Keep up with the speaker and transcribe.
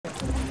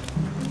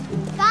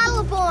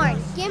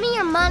Dragonborn, give me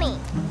your money.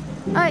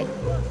 I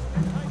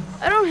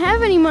don't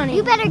have any money.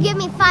 You better give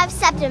me 5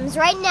 septims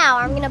right now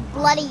or I'm gonna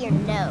bloody your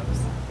nose.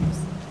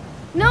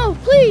 No,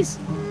 please!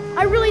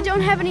 I really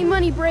don't have any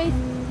money, Braith.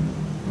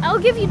 I'll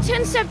give you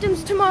 10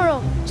 septims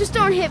tomorrow. Just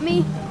don't hit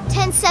me.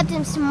 10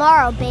 septims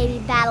tomorrow,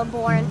 baby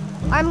Battleborn,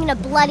 or I'm gonna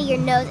bloody your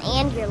nose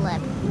and your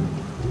lip.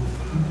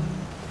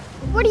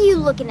 What are you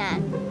looking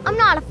at? I'm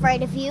not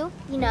afraid of you,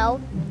 you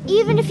know,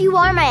 even if you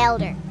are my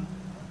elder.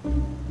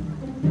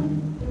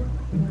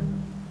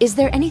 Is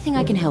there anything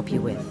I can help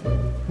you with?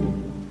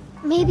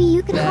 Maybe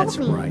you can help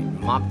me. That's right.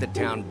 Mock the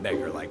town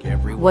beggar like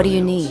everyone What do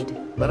you else. need?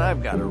 But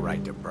I've got a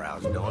right to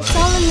browse, don't I?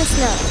 Tell him this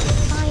note.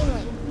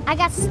 Finally. I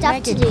got stuff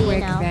Make to it do, quick,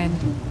 you know. then.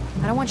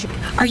 I don't want you...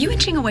 Are you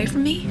inching away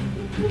from me?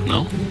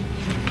 No?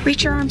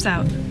 Reach your arms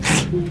out.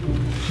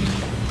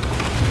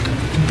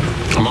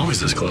 I'm always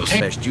this close.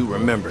 Best you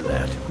remember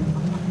that.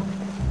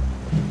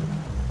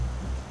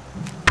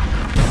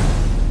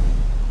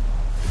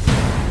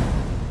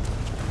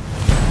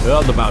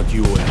 Well, about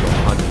you and your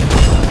hunting.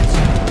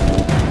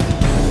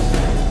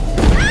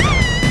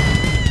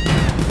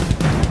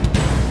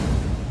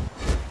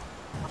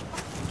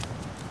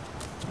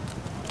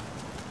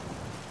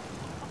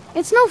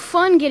 It's no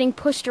fun getting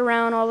pushed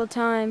around all the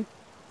time.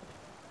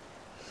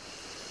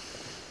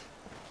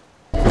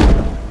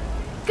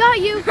 Got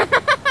you!